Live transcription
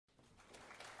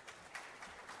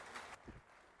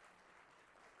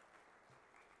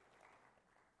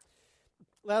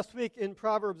Last week in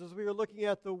Proverbs, as we were looking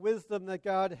at the wisdom that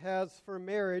God has for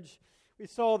marriage, we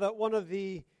saw that one of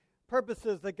the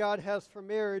purposes that God has for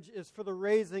marriage is for the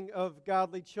raising of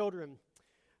godly children.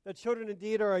 That children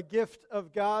indeed are a gift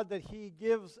of God that He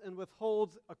gives and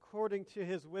withholds according to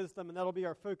His wisdom, and that'll be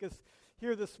our focus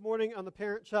here this morning on the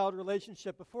parent-child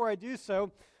relationship. Before I do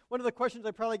so, one of the questions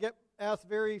I probably get asked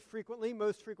very frequently,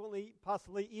 most frequently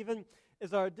possibly even,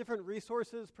 is our different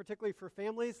resources, particularly for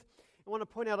families. I want to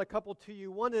point out a couple to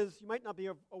you. One is, you might not be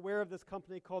aware of this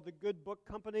company called the Good Book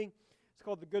Company. It's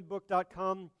called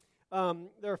thegoodbook.com.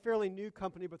 They're a fairly new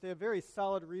company, but they have very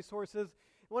solid resources.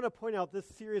 I want to point out this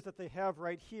series that they have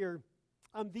right here.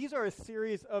 These are a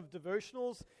series of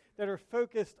devotionals that are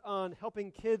focused on helping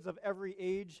kids of every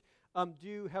age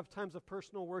do have times of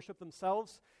personal worship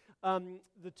themselves.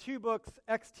 The two books,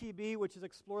 XTB, which is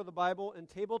Explore the Bible, and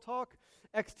Table Talk.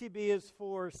 XTB is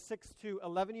for 6 to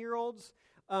 11-year-olds.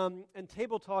 And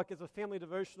Table Talk is a family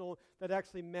devotional that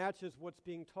actually matches what's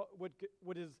being taught,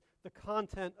 what is the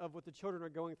content of what the children are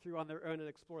going through on their own and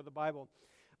Explore the Bible.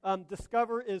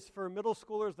 Discover is for middle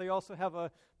schoolers. They also have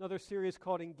another series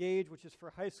called Engage, which is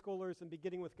for high schoolers, and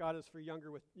Beginning with God is for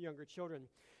younger children.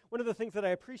 One of the things that I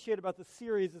appreciate about the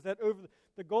series is that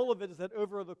the goal of it is that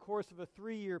over the course of a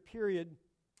 3-year period,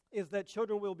 is that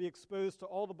children will be exposed to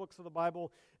all the books of the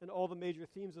Bible and all the major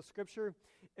themes of Scripture.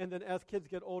 And then as kids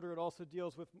get older, it also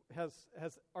deals with,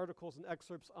 has articles and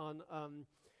excerpts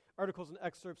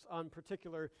on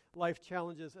particular life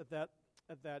challenges at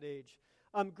that age.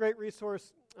 Great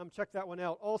resource. Check that one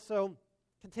out. Also,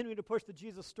 continuing to push the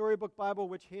Jesus Storybook Bible,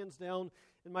 which hands down,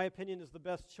 in my opinion, is the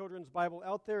best children's Bible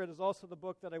out there. It is also the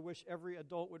book that I wish every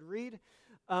adult would read,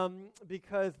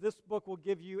 because this book will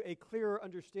give you a clearer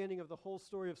understanding of the whole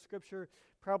story of Scripture,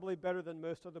 probably better than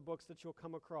most other books that you'll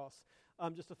come across.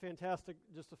 Just a fantastic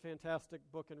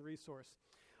book and resource.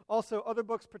 Also, other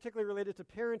books particularly related to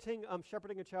parenting,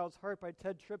 Shepherding a Child's Heart by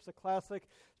Ted Tripp's a classic.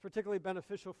 It's particularly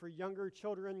beneficial for younger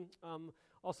children.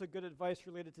 Also good advice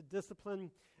related to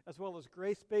discipline, as well as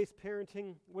grace-based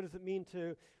parenting. What does it mean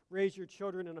to raise your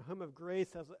children in a home of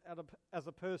grace as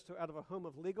opposed to out of a home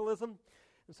of legalism?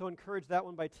 And so encourage that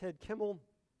one by Tim Kimmel.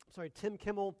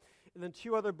 And then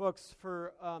two other books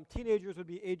for teenagers would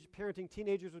be Parenting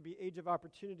Teenagers would be Age of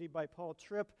Opportunity by Paul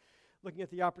Tripp, looking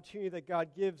at the opportunity that God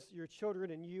gives your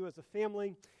children and you as a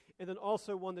family. And then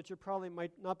also one that you probably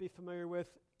might not be familiar with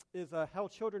is How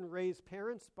Children Raise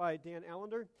Parents by Dan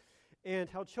Allender. And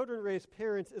How Children Raise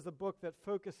Parents is a book that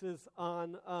focuses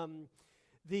on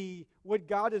what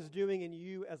God is doing in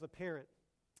you as a parent.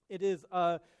 It is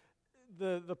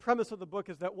the premise of the book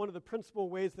is that one of the principal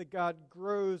ways that God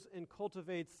grows and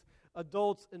cultivates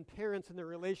adults and parents in their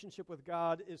relationship with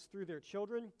God is through their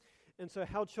children. And so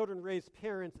How Children Raise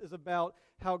Parents is about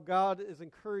how God is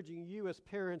encouraging you as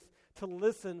parents to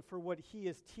listen for what He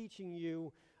is teaching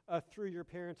you through your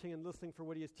parenting, and listening for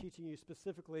what He is teaching you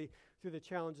specifically through the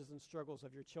challenges and struggles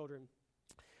of your children.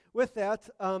 With that,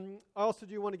 I also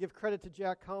do want to give credit to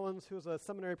Jack Collins, who is a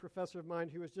seminary professor of mine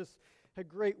who had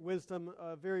great wisdom,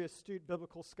 a very astute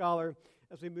biblical scholar,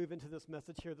 as we move into this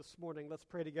message here this morning. Let's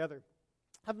pray together.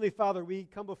 Heavenly Father, we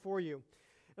come before you.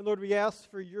 And Lord, we ask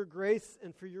for your grace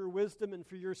and for your wisdom and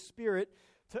for your Spirit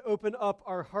to open up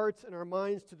our hearts and our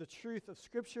minds to the truth of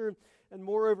Scripture. And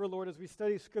moreover, Lord, as we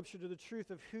study Scripture, to the truth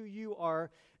of who you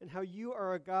are and how you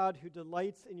are a God who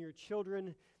delights in your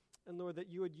children. And Lord, that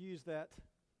you would use that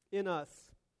in us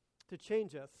to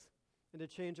change us and to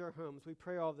change our homes. We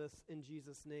pray all this in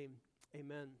Jesus' name.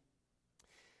 Amen.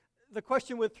 The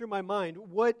question went through my mind,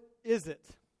 what is it?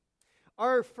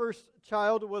 Our first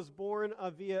child was born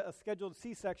via a scheduled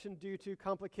C-section due to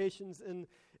complications in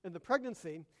the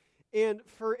pregnancy. And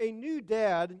for a new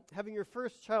dad, having your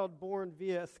first child born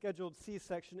via a scheduled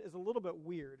C-section is a little bit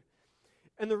weird.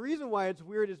 And the reason why it's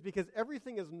weird is because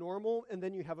everything is normal and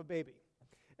then you have a baby.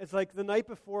 It's like the night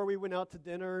before we went out to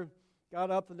dinner, got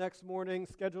up the next morning,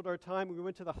 scheduled our time, we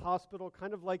went to the hospital,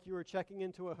 kind of like you were checking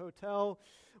into a hotel.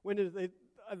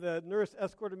 The nurse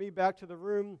escorted me back to the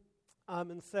room,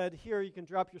 and said, here, you can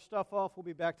drop your stuff off. We'll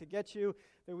be back to get you.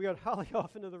 Then we got Holly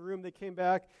off into the room. They came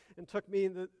back and took me.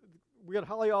 We got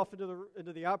Holly off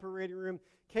into the operating room,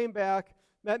 came back,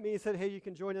 met me, said, hey, you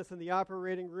can join us in the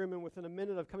operating room. And within a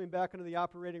minute of coming back into the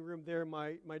operating room there,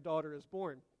 my daughter is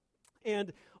born.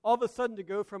 And all of a sudden to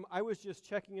go from I was just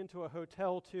checking into a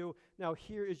hotel to now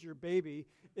here is your baby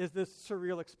is this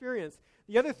surreal experience.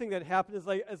 The other thing that happened is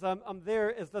as I'm there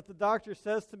is that the doctor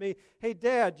says to me, hey,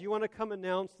 Dad, do you want to come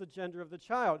announce the gender of the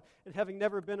child? And having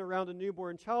never been around a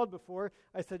newborn child before,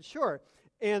 I said, sure.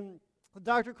 And the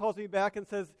doctor calls me back and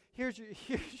says, here's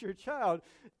your child.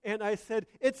 And I said,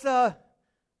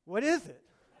 what is it?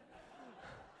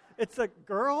 It's a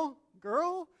girl?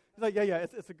 He's like, yeah,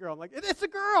 it's a girl. I'm like, it's a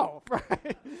girl,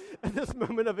 right? And this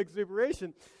moment of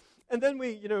exuberation. And then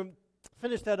we,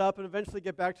 finish that up and eventually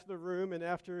get back to the room. And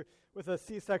after, with a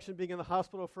C-section, being in the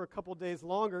hospital for a couple days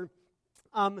longer,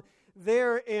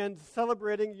 there and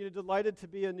celebrating, delighted to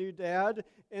be a new dad,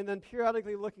 and then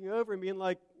periodically looking over and being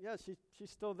like, yeah, she's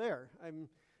still there.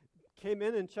 Came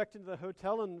in and checked into the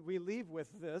hotel, and we leave with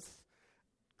this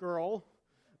girl.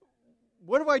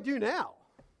 What do I do now?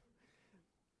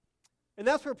 And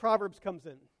that's where Proverbs comes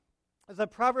in. As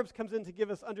that Proverbs comes in to give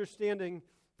us understanding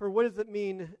for what does it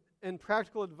mean and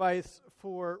practical advice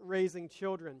for raising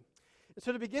children. And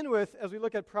so to begin with, as we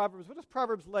look at Proverbs, what does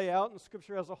Proverbs lay out in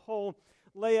Scripture as a whole,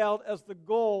 lay out as the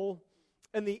goal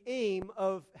and the aim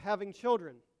of having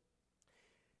children?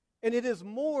 And there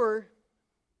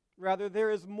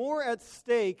is more at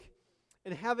stake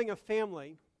in having a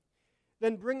family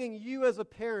than bringing you as a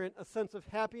parent a sense of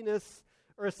happiness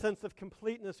or a sense of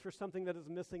completeness for something that is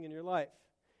missing in your life.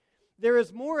 There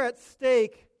is more at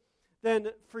stake than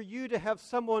for you to have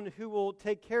someone who will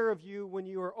take care of you when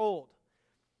you are old.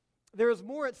 There is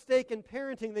more at stake in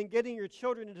parenting than getting your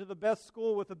children into the best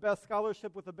school with the best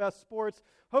scholarship, with the best sports,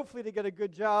 hopefully to get a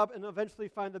good job and eventually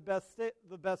find the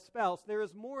best spouse. There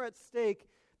is more at stake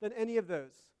than any of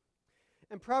those.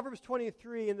 And Proverbs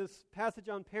 23 in this passage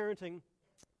on parenting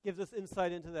gives us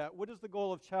insight into that. What is the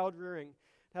goal of child rearing,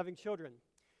 having children?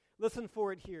 Listen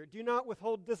for it here. Do not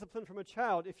withhold discipline from a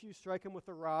child. If you strike him with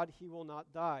a rod, he will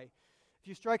not die. If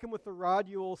you strike him with the rod,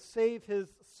 you will save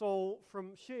his soul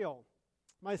from Sheol.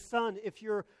 My son, if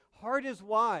your heart is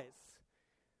wise,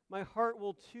 my heart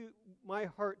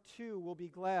too will be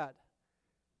glad.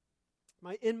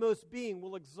 My inmost being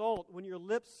will exult when your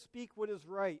lips speak what is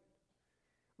right.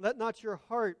 Let not your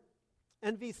heart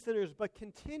envy sinners, but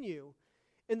continue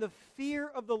in the fear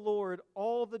of the Lord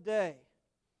all the day.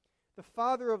 The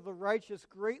father of the righteous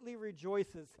greatly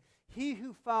rejoices. He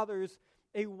who fathers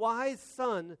a wise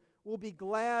son will be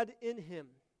glad in him.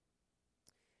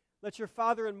 Let your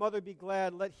father and mother be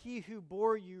glad. Let he who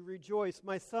bore you rejoice.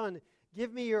 My son,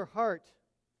 give me your heart,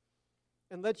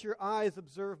 and let your eyes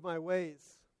observe my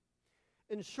ways.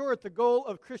 In short, the goal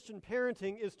of Christian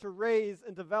parenting is to raise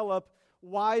and develop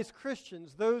wise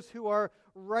Christians, those who are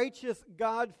righteous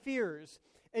God-fearers.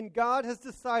 And God has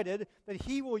decided that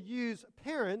he will use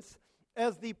parents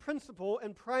as the principal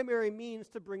and primary means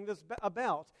to bring this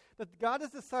about. That God has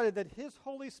decided that his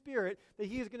Holy Spirit, that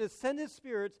he is going to send his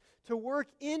Spirit to work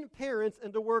in parents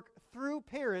and to work through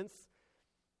parents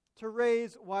to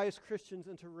raise wise Christians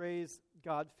and to raise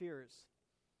God-fearers.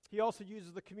 He also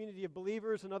uses the community of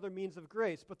believers and other means of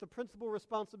grace, but the principal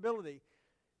responsibility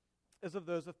is of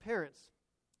those of parents.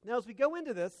 Now, as we go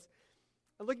into this,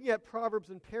 and looking at Proverbs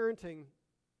and parenting,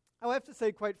 I have to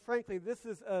say, quite frankly, this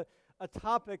is a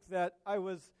topic that I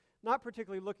was not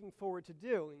particularly looking forward to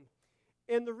doing.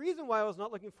 And the reason why I was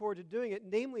not looking forward to doing it,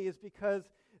 namely, is because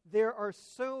there are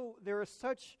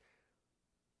such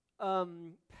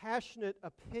passionate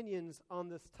opinions on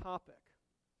this topic.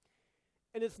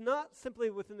 And it's not simply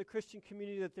within the Christian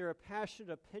community that there are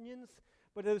passionate opinions,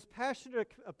 but those passionate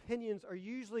opinions are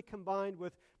usually combined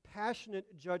with passionate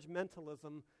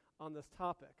judgmentalism on this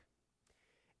topic.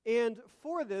 And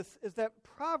for this is that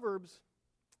Proverbs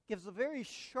gives a very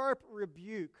sharp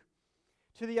rebuke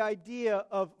to the idea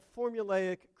of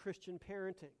formulaic Christian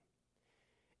parenting.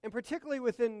 And particularly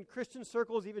within Christian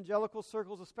circles, evangelical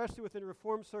circles, especially within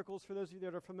Reformed circles, for those of you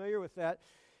that are familiar with that,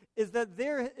 is that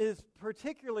there is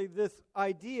particularly this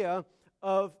idea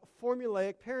of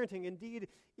formulaic parenting. Indeed,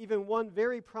 even one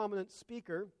very prominent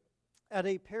speaker at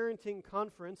a parenting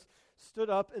conference stood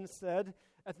up and said,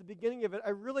 at the beginning of it, I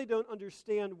really don't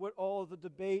understand what all of the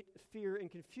debate, fear, and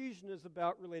confusion is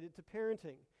about related to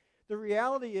parenting. The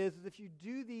reality is if you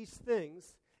do these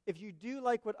things, if you do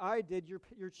like what I did,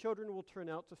 your children will turn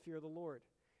out to fear the Lord.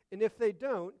 And if they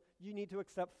don't, you need to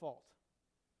accept fault.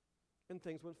 And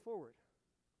things went forward.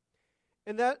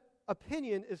 And that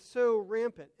opinion is so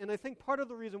rampant. And I think part of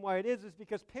the reason why it is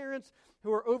because parents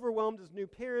who are overwhelmed as new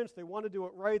parents, they want to do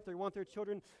it right, they want their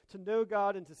children to know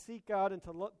God and to seek God and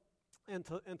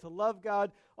to love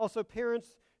God. Also,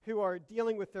 parents who are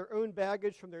dealing with their own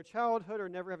baggage from their childhood or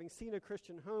never having seen a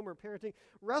Christian home or parenting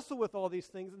wrestle with all these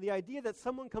things. And the idea that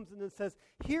someone comes in and says,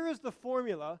 here is the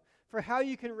formula for how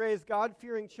you can raise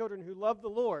God-fearing children who love the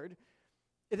Lord,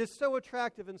 it is so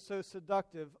attractive and so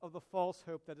seductive of the false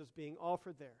hope that is being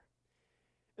offered there.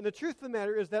 And the truth of the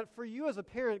matter is that for you as a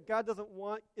parent, God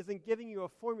isn't giving you a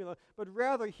formula, but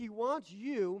rather he wants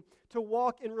you to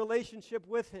walk in relationship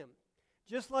with him,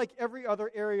 just like every other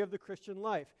area of the Christian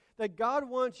life. That God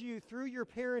wants you, through your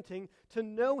parenting, to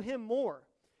know him more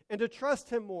and to trust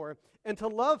him more, and to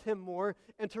love him more,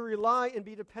 and to rely and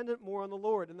be dependent more on the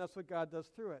Lord. And that's what God does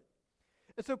through it.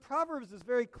 And so Proverbs is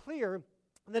very clear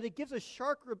that it gives a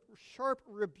sharp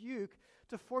rebuke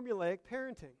to formulaic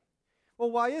parenting.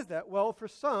 Well, why is that? Well, for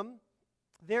some,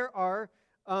 there are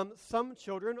some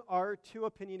children are too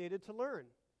opinionated to learn.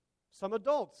 Some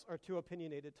adults are too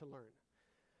opinionated to learn.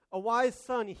 A wise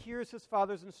son hears his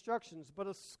father's instructions, but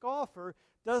a scoffer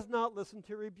does not listen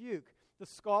to rebuke. The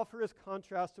scoffer is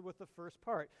contrasted with the first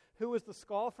part. Who is the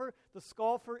scoffer? The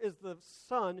scoffer is the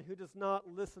son who does not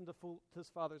listen to his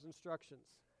father's instructions.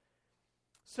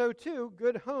 So too,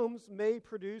 good homes may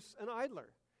produce an idler.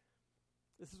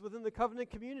 This is within the covenant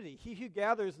community. He who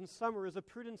gathers in summer is a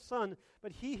prudent son,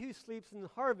 but he who sleeps in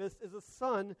harvest is a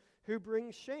son who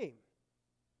brings shame.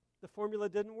 The formula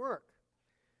didn't work.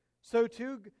 So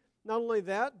too, not only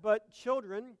that, but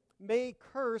children may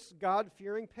curse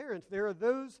God-fearing parents. There are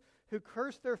those who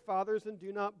curse their fathers and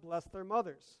do not bless their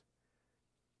mothers.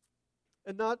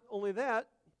 And not only that,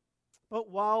 but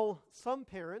while some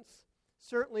parents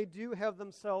certainly do have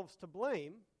themselves to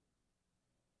blame,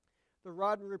 the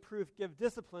rod and reproof give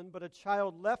discipline, but a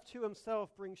child left to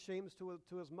himself brings shames to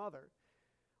his mother.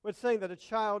 It's saying that a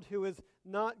child who is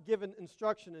not given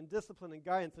instruction and discipline and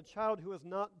guidance, a child who is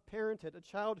not parented, a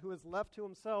child who is left to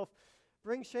himself,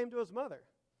 brings shame to his mother.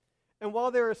 And while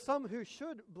there are some who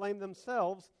should blame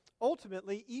themselves,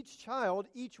 ultimately each child,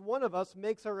 each one of us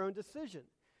makes our own decision.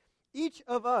 Each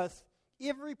of us,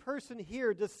 every person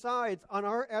here decides on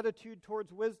our attitude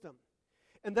towards wisdom.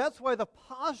 And that's why the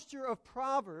posture of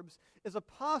Proverbs is a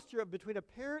posture between a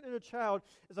parent and a child,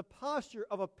 is a posture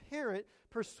of a parent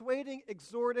persuading,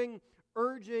 exhorting,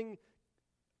 urging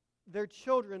their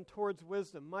children towards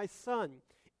wisdom. My son,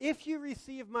 if you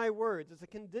receive my words, it's a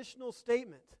conditional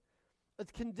statement.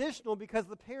 It's conditional because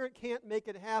the parent can't make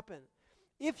it happen.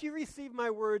 If you receive my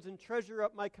words and treasure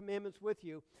up my commandments with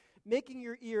you, making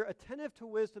your ear attentive to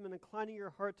wisdom and inclining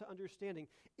your heart to understanding.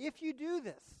 If you do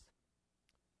this,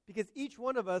 because each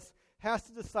one of us has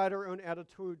to decide our own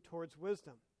attitude towards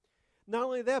wisdom. Not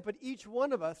only that, but each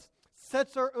one of us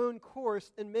sets our own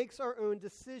course and makes our own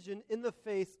decision in the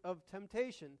face of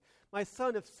temptation. My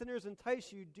son, if sinners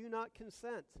entice you, do not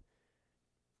consent.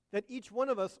 That each one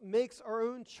of us makes our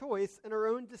own choice and our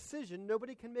own decision.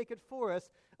 Nobody can make it for us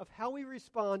of how we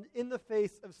respond in the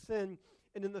face of sin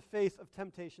and in the face of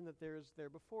temptation that there is there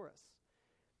before us.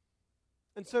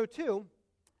 And so too,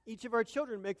 each of our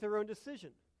children make their own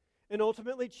decision. And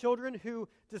ultimately, children who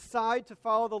decide to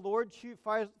follow the Lord,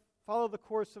 follow the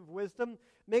course of wisdom,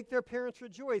 make their parents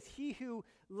rejoice. He who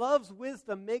loves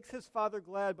wisdom makes his father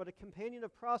glad, but a companion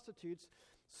of prostitutes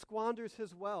squanders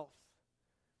his wealth.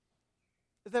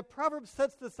 Is that Proverbs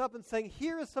sets this up and saying,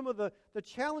 here are some of the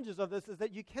challenges of this, is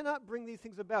that you cannot bring these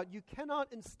things about. You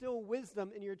cannot instill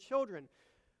wisdom in your children.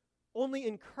 Only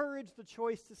encourage the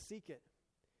choice to seek it.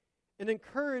 And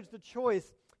encourage the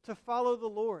choice to follow the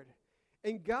Lord.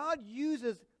 And God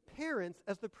uses parents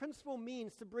as the principal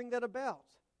means to bring that about.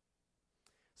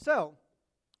 So,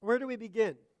 where do we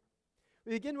begin?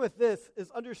 We begin with this,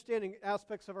 is understanding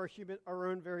aspects of our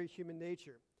own very human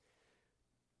nature.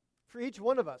 For each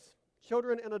one of us,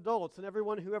 children and adults, and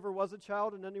everyone who ever was a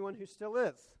child and anyone who still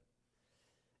is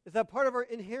that part of our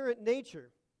inherent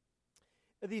nature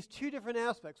are these two different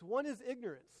aspects. One is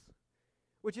ignorance,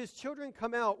 which is children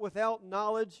come out without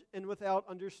knowledge and without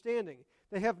understanding.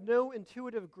 They have no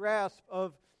intuitive grasp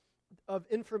of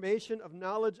information, of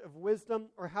knowledge, of wisdom,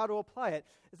 or how to apply it.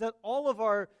 Is that all of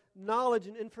our knowledge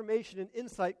and information and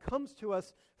insight comes to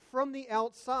us from the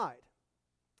outside.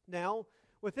 Now,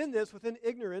 within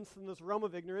ignorance, in this realm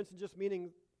of ignorance, and just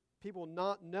meaning people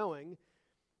not knowing,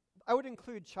 I would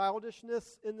include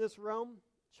childishness in this realm.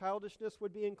 Childishness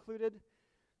would be included.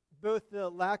 Both the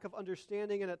lack of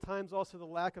understanding and at times also the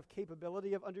lack of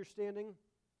capability of understanding.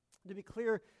 To be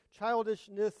clear,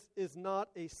 childishness is not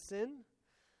a sin.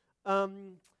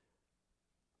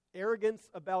 Arrogance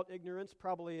about ignorance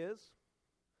probably is.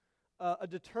 A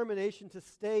determination to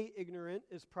stay ignorant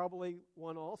is probably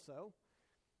one also.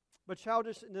 But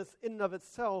childishness in and of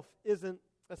itself isn't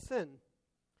a sin.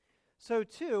 So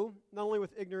too, not only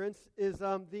with ignorance, is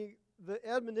the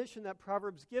admonition that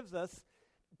Proverbs gives us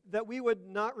that we would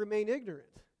not remain ignorant.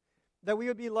 That we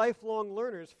would be lifelong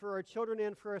learners for our children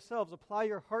and for ourselves. Apply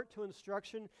your heart to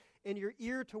instruction and your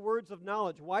ear to words of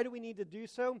knowledge. Why do we need to do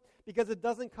so? Because it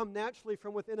doesn't come naturally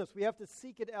from within us. We have to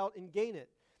seek it out and gain it.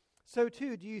 So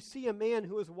too, do you see a man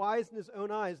who is wise in his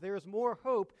own eyes? There is more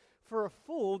hope for a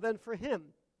fool than for him.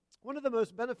 One of the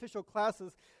most beneficial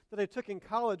classes that I took in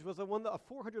college was a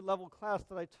 400-level class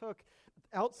that I took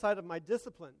outside of my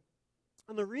discipline.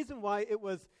 And the reason why it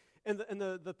was, and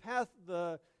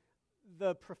the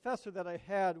the professor that I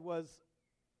had was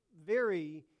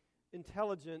very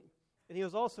intelligent, and he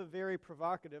was also very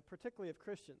provocative, particularly of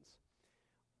Christians.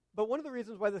 But one of the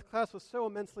reasons why this class was so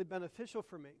immensely beneficial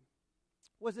for me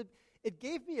was it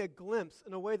gave me a glimpse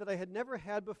in a way that I had never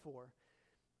had before,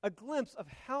 a glimpse of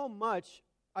how much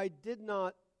I did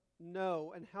not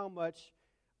know and how much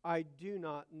I do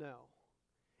not know.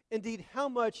 Indeed, how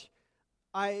much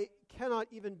I cannot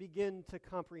even begin to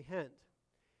comprehend.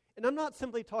 And I'm not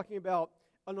simply talking about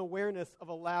an awareness of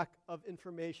a lack of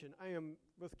information. I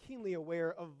was keenly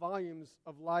aware of volumes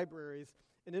of libraries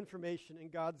and information in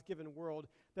God's given world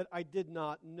that I did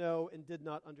not know and did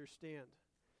not understand.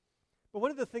 But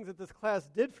one of the things that this class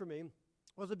did for me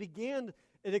was it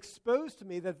exposed to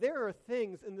me that there are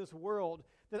things in this world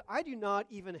that I do not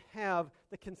even have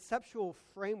the conceptual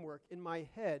framework in my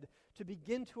head to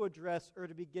begin to address or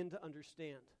to begin to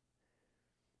understand.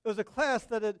 It was a class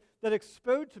that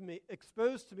exposed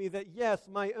to me that, yes,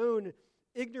 my own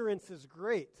ignorance is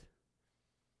great.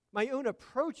 My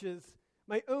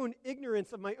own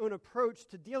ignorance of my own approach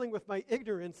to dealing with my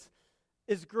ignorance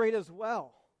is great as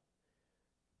well.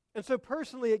 And so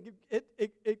personally,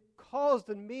 it caused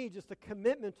in me just a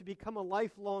commitment to become a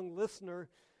lifelong listener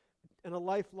and a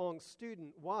lifelong student.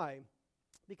 Why?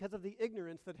 Because of the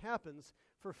ignorance that happens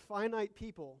for finite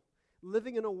people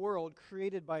living in a world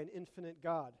created by an infinite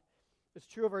God. It's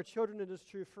true of our children, it is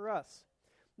true for us.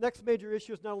 Next major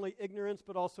issue is not only ignorance,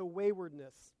 but also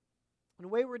waywardness. And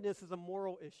waywardness is a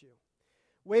moral issue.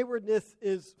 Waywardness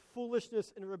is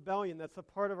foolishness and rebellion. That's a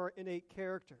part of our innate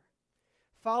character.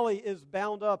 Folly is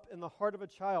bound up in the heart of a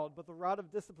child, but the rod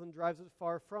of discipline drives it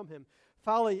far from him.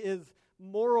 Folly is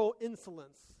moral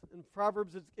insolence. In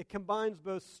Proverbs, it combines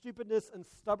both stupidness and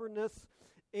stubbornness,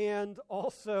 and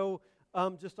also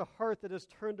just a heart that is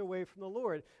turned away from the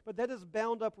Lord. But that is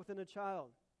bound up within a child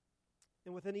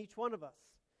and within each one of us.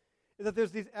 Is that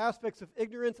there's these aspects of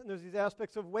ignorance and there's these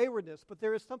aspects of waywardness, but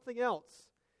there is something else.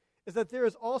 Is that there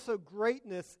is also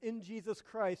greatness in Jesus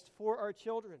Christ for our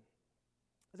children.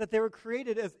 Is that they were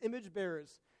created as image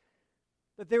bearers.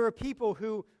 That they were people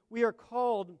who we are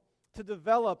called to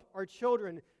develop our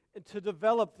children and to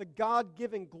develop the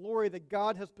God-given glory that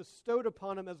God has bestowed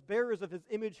upon them as bearers of His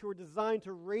image who are designed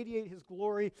to radiate His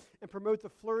glory and promote the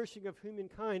flourishing of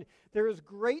humankind. There is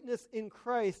greatness in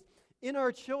Christ in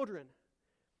our children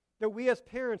that we as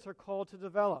parents are called to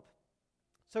develop.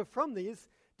 So from these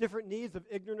different needs of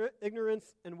ignorance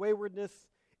and waywardness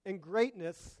and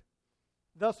greatness,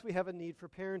 thus we have a need for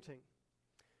parenting.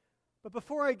 But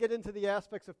before I get into the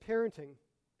aspects of parenting,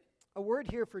 a word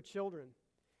here for children.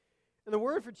 And the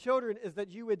word for children is that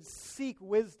you would seek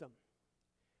wisdom,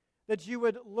 that you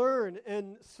would learn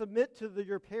and submit to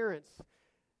your parents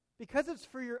because it's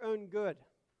for your own good.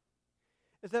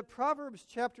 Is that Proverbs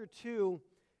chapter 2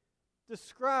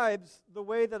 describes the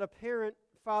way that a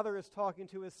father is talking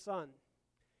to his son.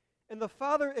 And the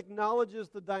father acknowledges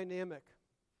the dynamic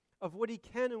of what he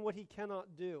can and what he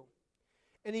cannot do.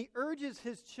 And he urges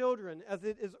his children, as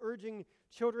it is urging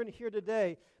children here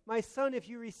today, my son, if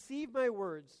you receive my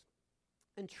words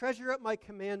and treasure up my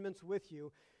commandments with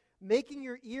you, making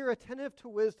your ear attentive to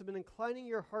wisdom and inclining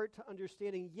your heart to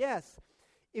understanding, yes,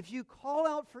 if you call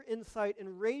out for insight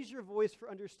and raise your voice for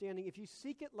understanding, if you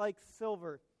seek it like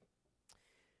silver,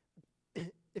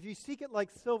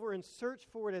 and search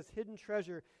for it as hidden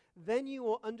treasure, then you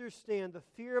will understand the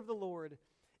fear of the Lord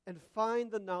and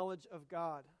find the knowledge of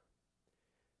God.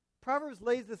 Proverbs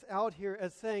lays this out here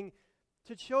as saying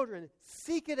to children,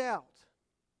 seek it out.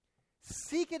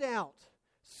 Seek it out.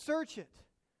 Search it.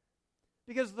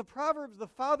 Because the Proverbs, the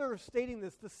father is stating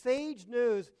this, the sage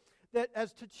knows that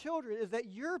as to children is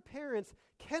that your parents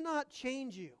cannot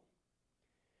change you.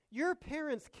 Your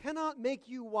parents cannot make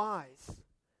you wise.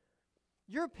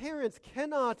 Your parents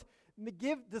cannot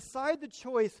decide the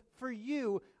choice for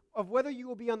you of whether you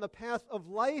will be on the path of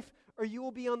life or you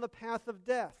will be on the path of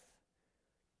death.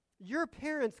 Your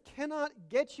parents cannot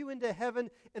get you into heaven,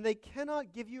 and they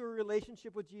cannot give you a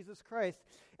relationship with Jesus Christ.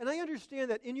 And I understand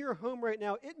that in your home right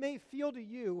now, it may feel to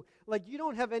you like you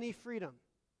don't have any freedom.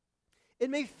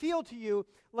 It may feel to you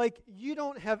like you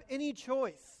don't have any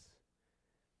choice.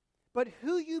 But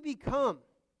who you become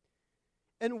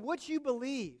and what you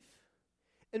believe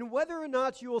and whether or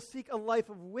not you will seek a life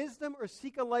of wisdom or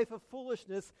seek a life of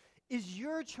foolishness is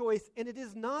your choice, and it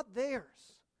is not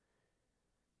theirs.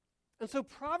 And so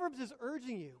Proverbs is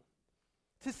urging you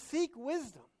to seek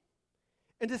wisdom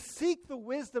and to seek the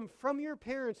wisdom from your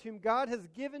parents whom God has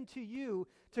given to you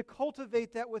to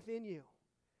cultivate that within you.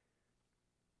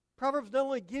 Proverbs not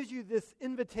only gives you this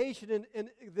invitation and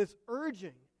this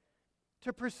urging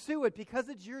to pursue it because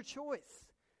it's your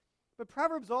choice, but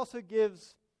Proverbs also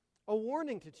gives a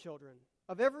warning to children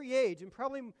of every age, and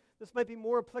probably this might be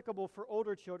more applicable for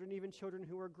older children, even children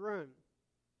who are grown.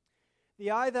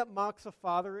 The eye that mocks a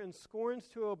father and scorns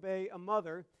to obey a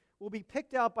mother will be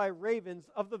picked out by ravens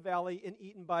of the valley and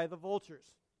eaten by the vultures.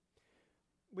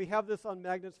 We have this on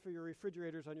magnets for your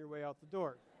refrigerators on your way out the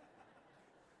door.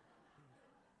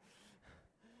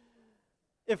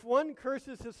 If one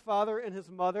curses his father and his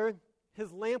mother,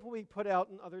 his lamp will be put out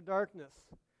in utter darkness.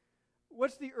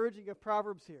 What's the urging of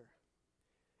Proverbs here?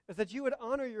 Is that you would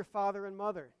honor your father and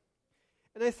mother.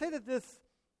 And I say that this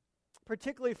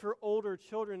particularly for older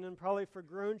children and probably for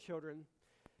grown children,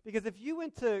 because if you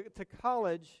went to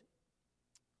college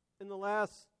in the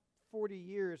last 40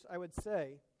 years, I would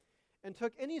say, and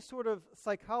took any sort of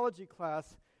psychology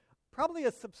class, probably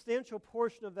a substantial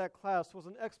portion of that class was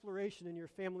an exploration in your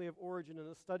family of origin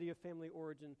and a study of family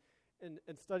origin and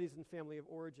studies in family of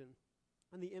origin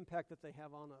and the impact that they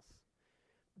have on us.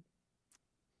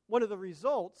 One of the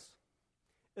results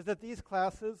is that these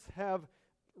classes have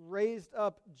raised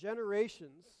up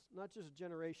generations, not just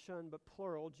generation, but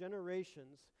plural,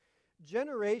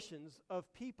 generations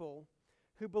of people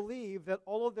who believe that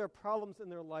all of their problems in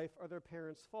their life are their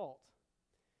parents' fault.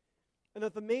 And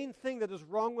that the main thing that is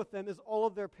wrong with them is all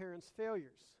of their parents'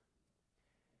 failures.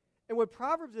 And what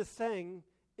Proverbs is saying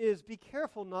is be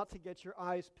careful not to get your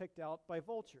eyes picked out by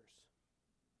vultures.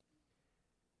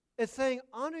 It's saying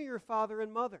honor your father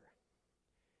and mother.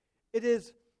 It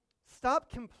is stop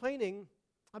complaining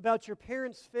about your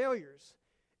parents' failures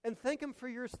and thank them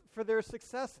for their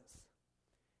successes.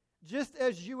 Just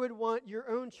as you would want your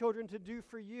own children to do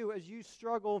for you as you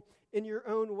struggle in your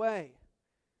own way.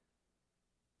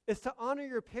 Is to honor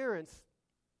your parents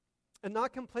and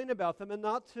not complain about them and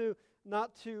not to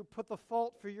put the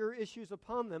fault for your issues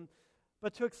upon them,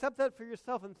 but to accept that for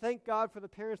yourself and thank God for the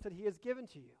parents that He has given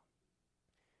to you.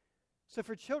 So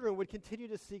for children, would continue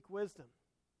to seek wisdom.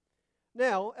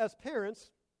 Now, as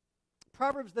parents,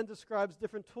 Proverbs then describes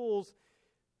different tools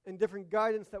and different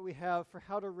guidance that we have for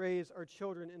how to raise our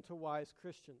children into wise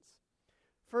Christians.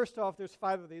 First off, there's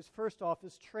 5 of these. First off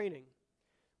is training.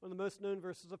 One of the most known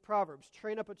verses of Proverbs.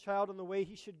 Train up a child in the way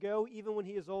he should go, even when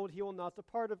he is old, he will not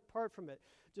depart from it.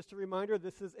 Just a reminder,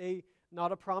 this is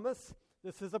not a promise,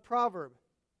 this is a proverb.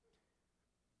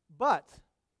 But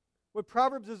what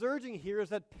Proverbs is urging here is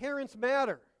that parents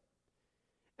matter.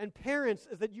 And parents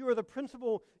is that you are the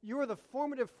principal, you are the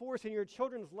formative force in your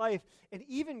children's life, and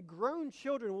even grown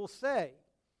children will say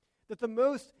that the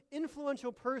most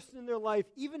influential person in their life,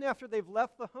 even after they've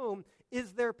left the home,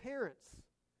 is their parents.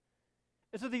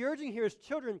 And so the urging here is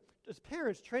children, as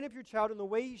parents, train up your child in the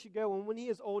way he should go, and when he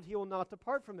is old, he will not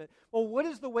depart from it. Well, what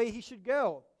is the way he should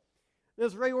go?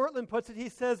 As Ray Ortlund puts it, he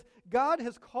says, God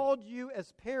has called you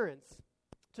as parents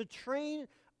to train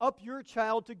up your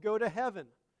child to go to heaven.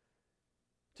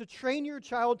 To train your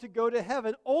child to go to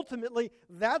heaven. Ultimately,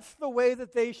 that's the way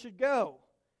that they should go.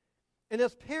 And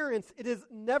as parents, it is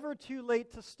never too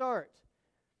late to start.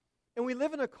 And we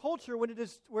live in a culture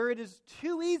where it is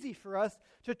too easy for us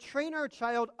to train our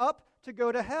child up to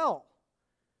go to hell.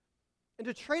 And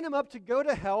to train them up to go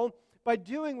to hell by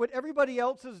doing what everybody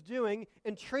else is doing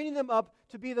and training them up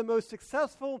to be the most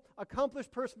successful,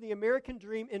 accomplished person in the American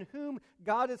dream in whom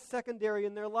God is secondary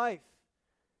in their life.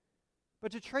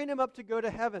 But to train them up to go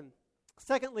to heaven.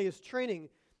 Secondly is training.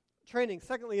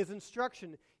 Secondly is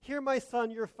instruction. Hear, my son,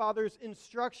 your father's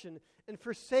instruction, and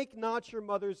forsake not your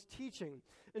mother's teaching.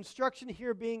 Instruction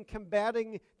here being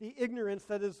combating the ignorance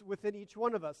that is within each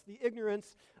one of us, the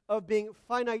ignorance of being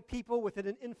finite people within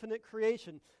an infinite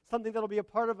creation, something that will be a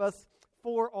part of us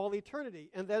for all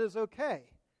eternity, and that is okay.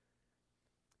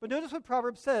 But notice what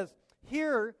Proverbs says,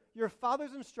 hear your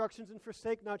father's instructions and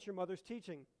forsake not your mother's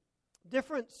teaching.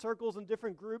 Different circles and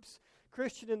different groups,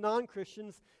 Christian and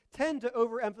non-Christians, tend to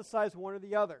overemphasize one or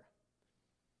the other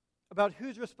about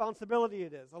whose responsibility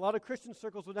it is. A lot of Christian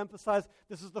circles would emphasize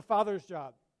this is the father's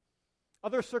job.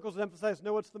 Other circles would emphasize,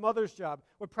 no, it's the mother's job.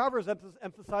 What Proverbs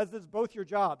emphasizes is both your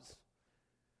jobs.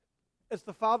 It's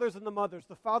the fathers and the mothers.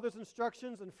 The father's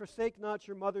instructions and forsake not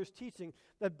your mother's teaching,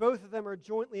 that both of them are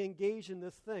jointly engaged in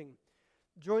this thing,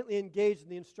 jointly engaged in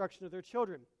the instruction of their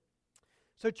children.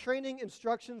 So training,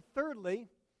 instruction, thirdly,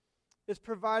 is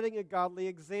providing a godly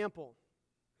example.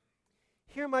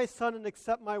 Hear, my son, and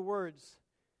accept my words,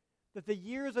 that the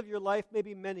years of your life may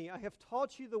be many. I have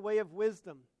taught you the way of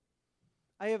wisdom.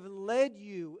 I have led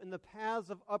you in the paths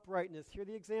of uprightness. Hear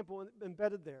the example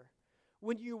embedded there.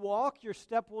 When you walk, your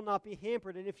step will not be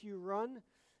hampered, and if you run,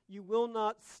 you will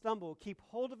not stumble. Keep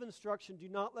hold of instruction. Do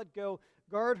not let go.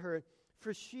 Guard her,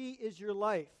 for she is your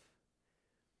life.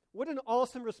 What an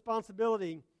awesome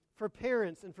responsibility for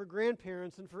parents and for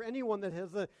grandparents and for anyone that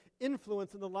has an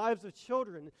influence in the lives of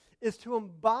children is to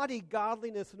embody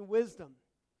godliness and wisdom.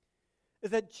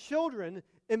 Is that children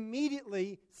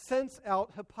immediately sense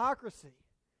out hypocrisy.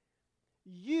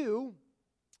 You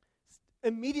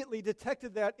immediately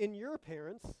detected that in your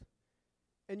parents,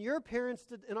 and your parents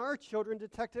and our children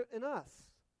detect it in us.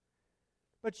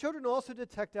 But children also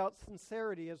detect out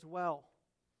sincerity as well.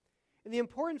 And the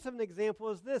importance of an example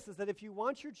is this, is that if you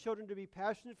want your children to be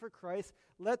passionate for Christ,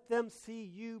 let them see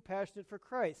you passionate for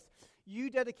Christ. You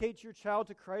dedicate your child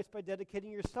to Christ by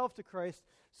dedicating yourself to Christ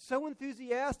so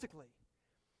enthusiastically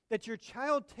that your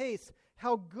child tastes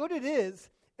how good it is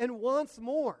and wants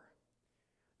more.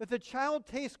 That the child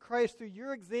tastes Christ through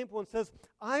your example and says,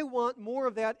 I want more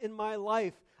of that in my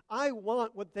life. I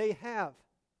want what they have.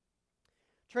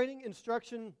 Training,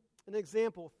 instruction, and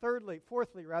example. Fourthly,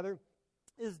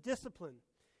 is discipline.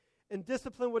 And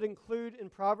discipline would include in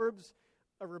Proverbs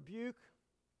a rebuke,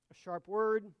 a sharp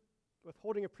word,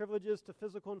 withholding of privileges to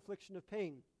physical infliction of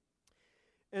pain.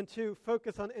 And to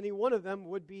focus on any one of them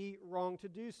would be wrong to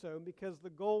do so because the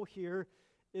goal here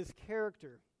is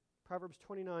character. Proverbs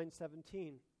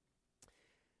 29:17.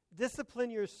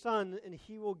 Discipline your son and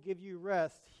he will give you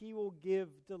rest. He will give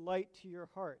delight to your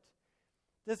heart.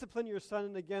 Discipline your son,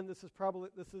 and again, this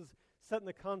is set in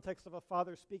the context of a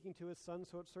father speaking to his son,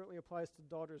 so it certainly applies to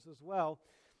daughters as well.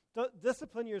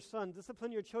 Discipline your son,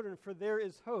 discipline your children, for there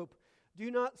is hope. Do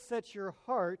not set your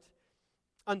heart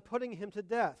on putting him to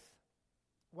death.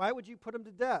 Why would you put him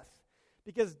to death?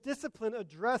 Because discipline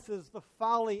addresses the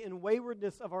folly and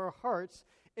waywardness of our hearts,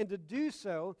 and to do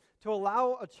so, to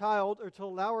allow a child or to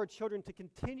allow our children to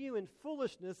continue in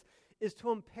foolishness, is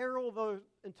to imperil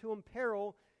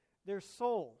their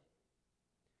soul.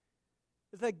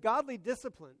 Is that godly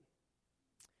discipline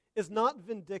is not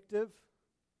vindictive,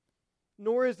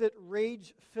 nor is it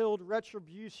rage-filled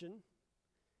retribution,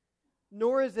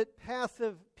 nor is it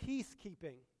passive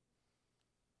peacekeeping,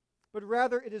 but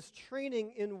rather it is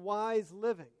training in wise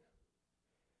living.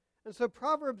 And so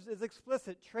Proverbs is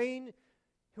explicit.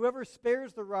 Whoever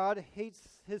spares the rod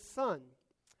hates his son,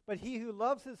 but he who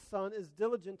loves his son is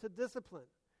diligent to discipline.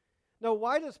 Now,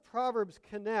 why does Proverbs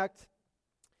connect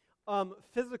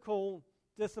physical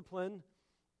discipline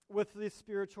with these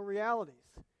spiritual realities?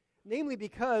 Namely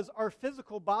because our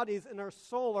physical bodies and our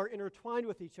soul are intertwined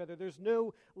with each other. There's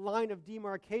no line of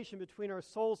demarcation between our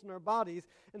souls and our bodies.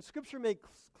 And Scripture makes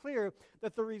clear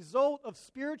that the result of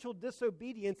spiritual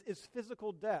disobedience is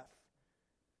physical death.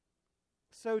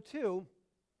 So too,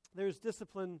 there's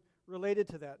discipline related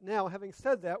to that. Now, having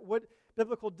said that, what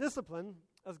biblical discipline,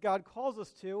 as God calls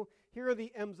us to, here are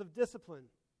the M's of discipline.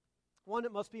 One,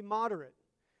 it must be moderate,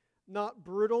 not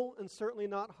brutal, and certainly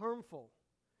not harmful.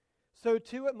 So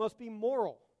too, it must be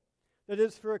moral. That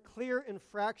is, for a clear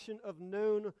infraction of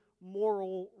known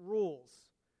moral rules.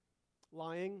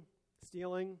 Lying,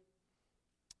 stealing,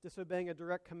 disobeying a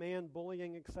direct command,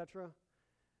 bullying, etc.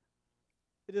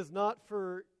 It is not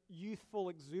for youthful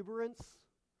exuberance,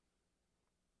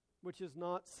 which is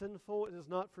not sinful. It is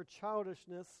not for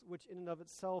childishness, which in and of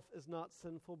itself is not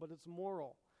sinful, but it's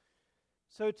moral.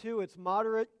 So too, it's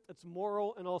moderate, it's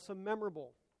moral, and also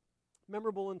memorable.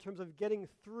 Memorable in terms of getting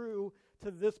through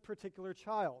to this particular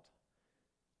child,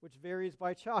 which varies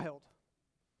by child.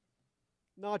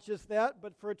 Not just that,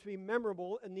 but for it to be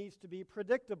memorable, it needs to be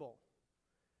predictable.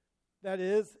 That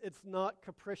is, it's not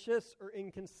capricious or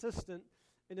inconsistent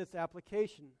in its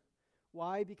application.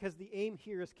 Why? Because the aim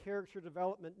here is character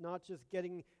development, not just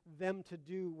getting them to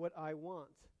do what I want.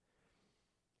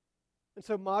 And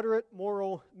so moderate,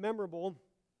 moral, memorable,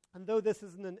 and though this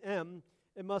isn't an M,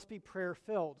 it must be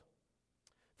prayer-filled.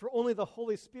 For only the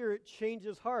Holy Spirit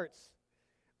changes hearts.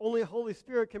 Only the Holy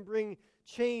Spirit can bring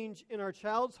change in our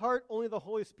child's heart. Only the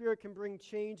Holy Spirit can bring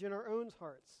change in our own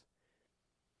hearts.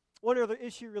 One other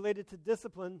issue related to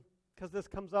discipline, because this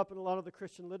comes up in a lot of the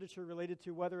Christian literature related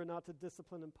to whether or not to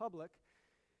discipline in public.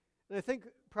 And I think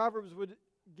Proverbs would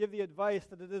give the advice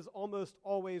that it is almost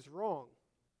always wrong.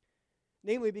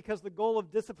 Namely, because the goal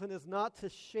of discipline is not to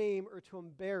shame or to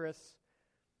embarrass,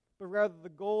 but rather the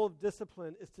goal of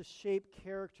discipline is to shape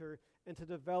character and to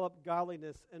develop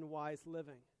godliness and wise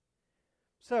living.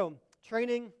 So,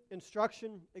 training,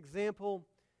 instruction, example,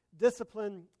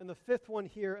 discipline, and the fifth one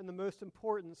here, and the most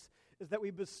importance, is that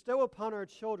we bestow upon our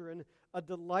children a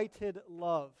delighted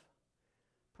love.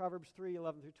 Proverbs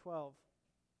 3:11-12.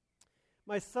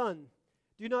 My son,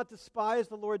 do not despise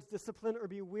the Lord's discipline or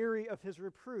be weary of his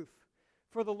reproof.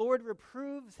 For the Lord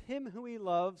reproves him who he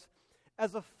loves,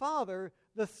 as a father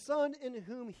the son in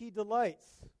whom he delights.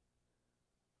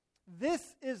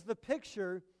 This is the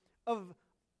picture of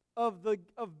of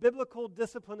biblical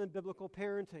discipline and biblical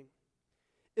parenting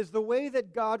is the way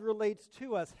that God relates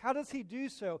to us. How does he do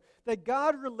so? That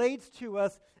God relates to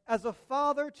us as a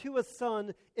father to a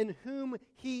son in whom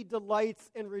he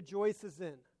delights and rejoices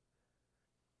in.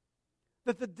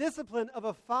 That the discipline of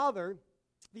a father,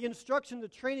 the instruction, the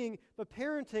training, the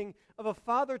parenting of a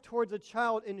father towards a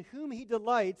child in whom he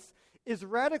delights is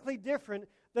radically different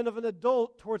than of an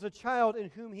adult towards a child in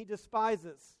whom he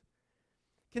despises.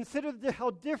 Consider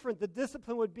how different the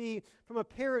discipline would be from a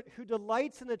parent who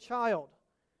delights in a child.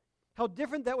 How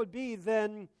different that would be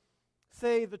than,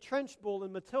 say, the trench bull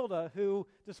in Matilda, who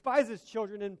despises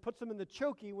children and puts them in the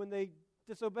chokey when they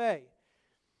disobey.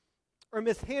 Or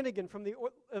Miss Hannigan from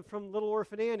Little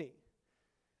Orphan Annie.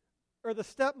 Or the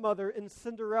stepmother in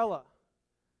Cinderella.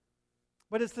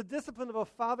 But it's the discipline of a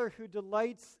father who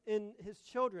delights in his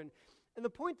children. And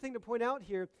the thing to point out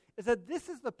here is that this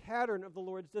is the pattern of the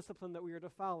Lord's discipline that we are to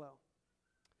follow.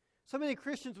 So many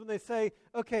Christians, when they say,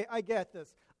 okay, I get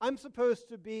this. I'm supposed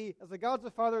to be, as God's a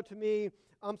father to me,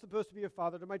 I'm supposed to be a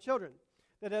father to my children.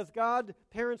 That as God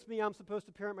parents me, I'm supposed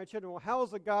to parent my children. Well, how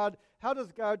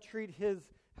does God treat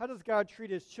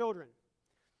his children?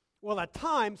 Well, at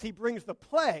times he brings the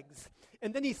plagues,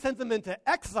 and then he sends them into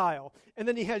exile, and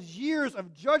then he has years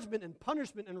of judgment and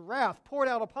punishment and wrath poured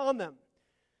out upon them.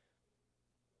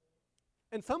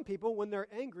 And some people, when they're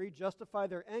angry, justify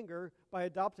their anger by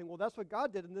adopting, well, that's what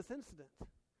God did in this incident.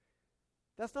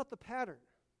 That's not the pattern.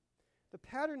 The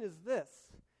pattern is this: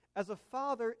 as a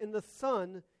father in the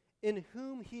son in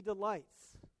whom he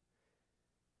delights.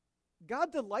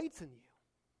 God delights in you.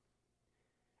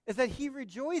 Is that he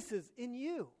rejoices in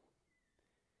you.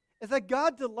 Is that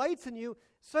God delights in you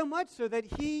so much so that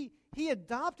he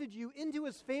adopted you into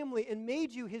his family and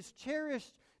made you his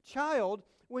cherished child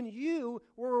when you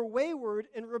were a wayward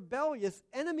and rebellious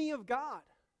enemy of God.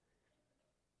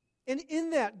 And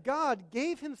in that, God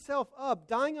gave himself up,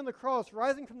 dying on the cross,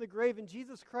 rising from the grave in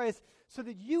Jesus Christ, so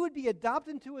that you would be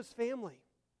adopted into his family.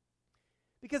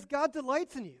 Because God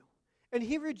delights in you, and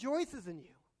he rejoices in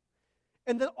you.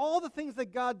 And that all the things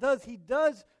that God does, he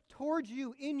does towards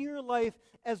you in your life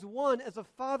as a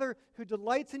father who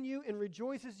delights in you and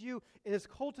rejoices you and is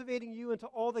cultivating you into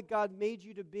all that God made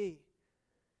you to be.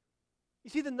 You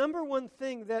see, the number one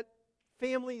thing that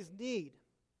families need,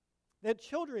 that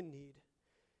children need,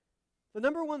 the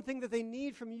number one thing that they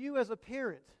need from you as a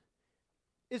parent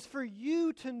is for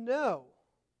you to know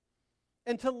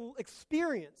and to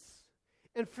experience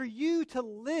and for you to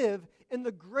live in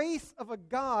the grace of a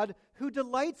God who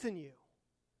delights in you.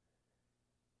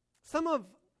 Some of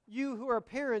you who are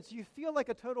parents, you feel like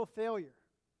a total failure.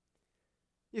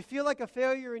 You feel like a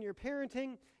failure in your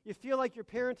parenting. You feel like your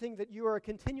parenting, that you are a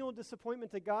continual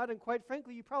disappointment to God, and quite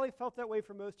frankly, you probably felt that way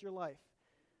for most of your life.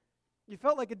 You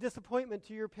felt like a disappointment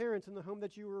to your parents in the home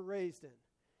that you were raised in.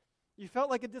 You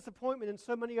felt like a disappointment in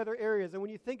so many other areas. And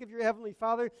when you think of your Heavenly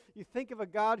Father, you think of a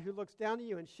God who looks down at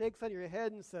you and shakes on your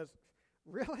head and says,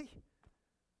 really?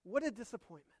 What a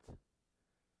disappointment.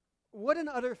 What an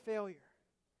utter failure.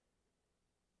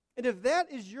 And if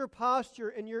that is your posture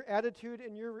and your attitude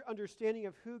and your understanding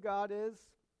of who God is,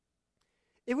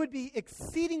 it would be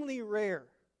exceedingly rare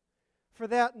for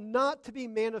that not to be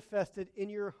manifested in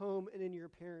your home and in your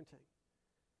parenting.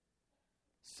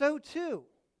 So too,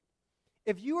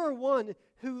 if you are one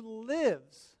who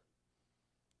lives,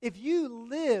 if you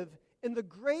live in the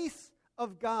grace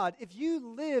of God, if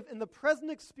you live in the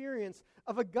present experience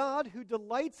of a God who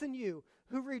delights in you,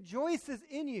 who rejoices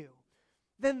in you,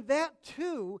 then that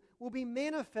too will be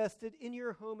manifested in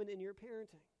your home and in your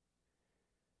parenting.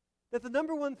 That the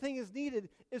number one thing is needed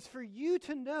is for you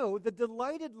to know the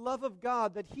delighted love of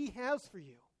God that he has for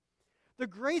you. The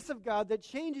grace of God that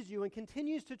changes you and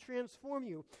continues to transform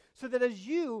you, so that as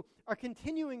you are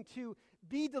continuing to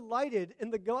be delighted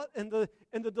in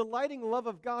the delighting love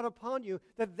of God upon you,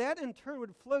 that in turn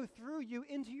would flow through you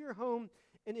into your home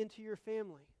and into your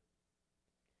family.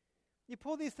 You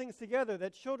pull these things together,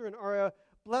 that children are a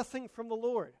blessing from the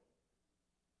Lord.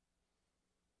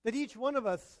 That each one of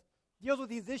us deals with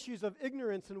these issues of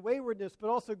ignorance and waywardness,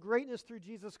 but also greatness through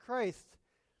Jesus Christ.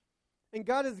 And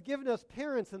God has given us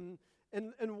parents and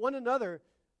one another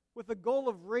with the goal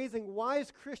of raising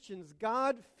wise Christians,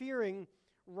 God-fearing,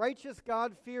 righteous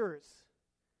God-fearers.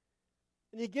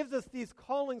 And he gives us these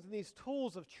callings and these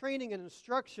tools of training and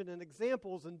instruction and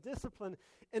examples and discipline,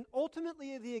 and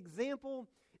ultimately the example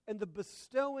and the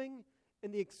bestowing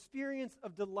and the experience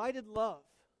of delighted love,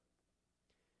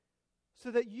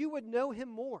 so that you would know him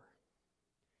more,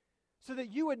 so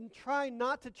that you would try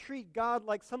not to treat God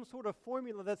like some sort of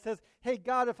formula that says, hey,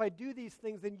 God, if I do these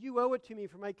things, then you owe it to me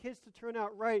for my kids to turn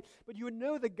out right. But you would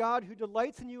know the God who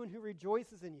delights in you and who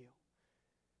rejoices in you.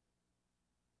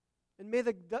 And may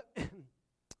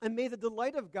the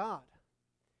delight of God,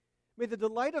 may the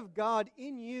delight of God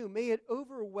in you, may it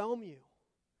overwhelm you.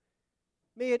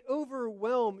 May it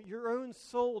overwhelm your own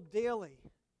soul daily,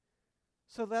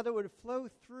 so that it would flow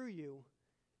through you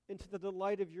into the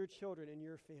delight of your children and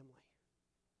your family.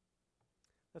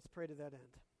 Let's pray to that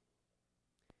end.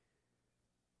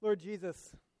 Lord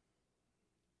Jesus,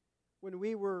 when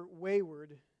we were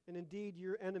wayward and indeed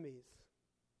your enemies,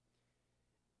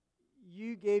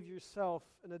 you gave yourself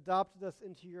and adopted us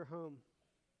into your home.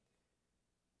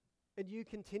 And you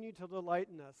continue to delight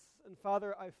in us. And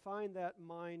Father, I find that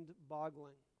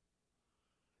mind-boggling.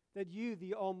 That you,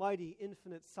 the almighty,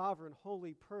 infinite, sovereign,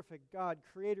 holy, perfect God,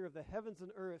 creator of the heavens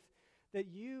and earth, that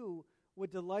you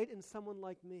would delight in someone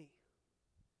like me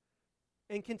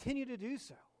and continue to do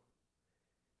so.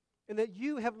 And that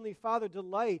you, Heavenly Father,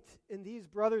 delight in these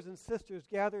brothers and sisters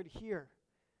gathered here.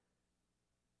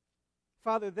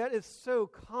 Father, that is so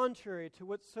contrary to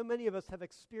what so many of us have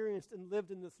experienced and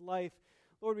lived in this life.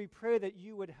 Lord, we pray that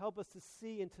you would help us to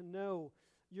see and to know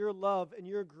your love and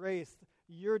your grace,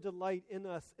 your delight in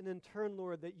us, and in turn,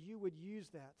 Lord, that you would use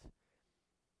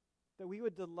that we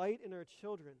would delight in our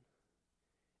children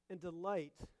and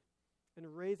delight in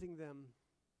raising them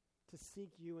to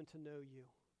seek you and to know you.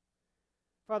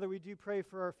 Father, we do pray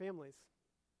for our families.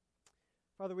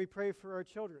 Father, we pray for our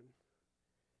children,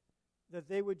 that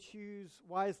they would choose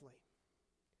wisely.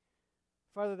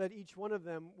 Father, that each one of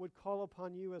them would call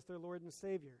upon you as their Lord and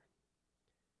Savior,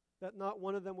 that not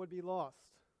one of them would be lost.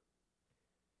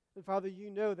 And Father, you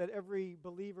know that every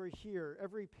believer here,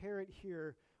 every parent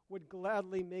here would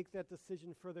gladly make that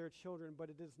decision for their children, but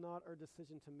it is not our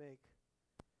decision to make.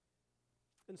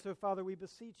 And so, Father, we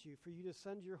beseech you for you to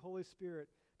send your Holy Spirit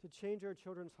to change our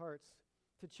children's hearts,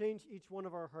 to change each one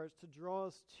of our hearts, to draw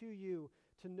us to you,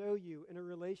 to know you in a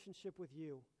relationship with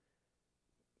you,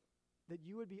 that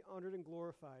you would be honored and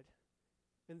glorified,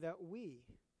 and that we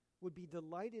would be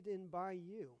delighted in by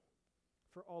you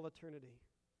for all eternity.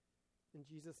 In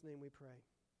Jesus' name we pray.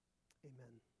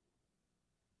 Amen.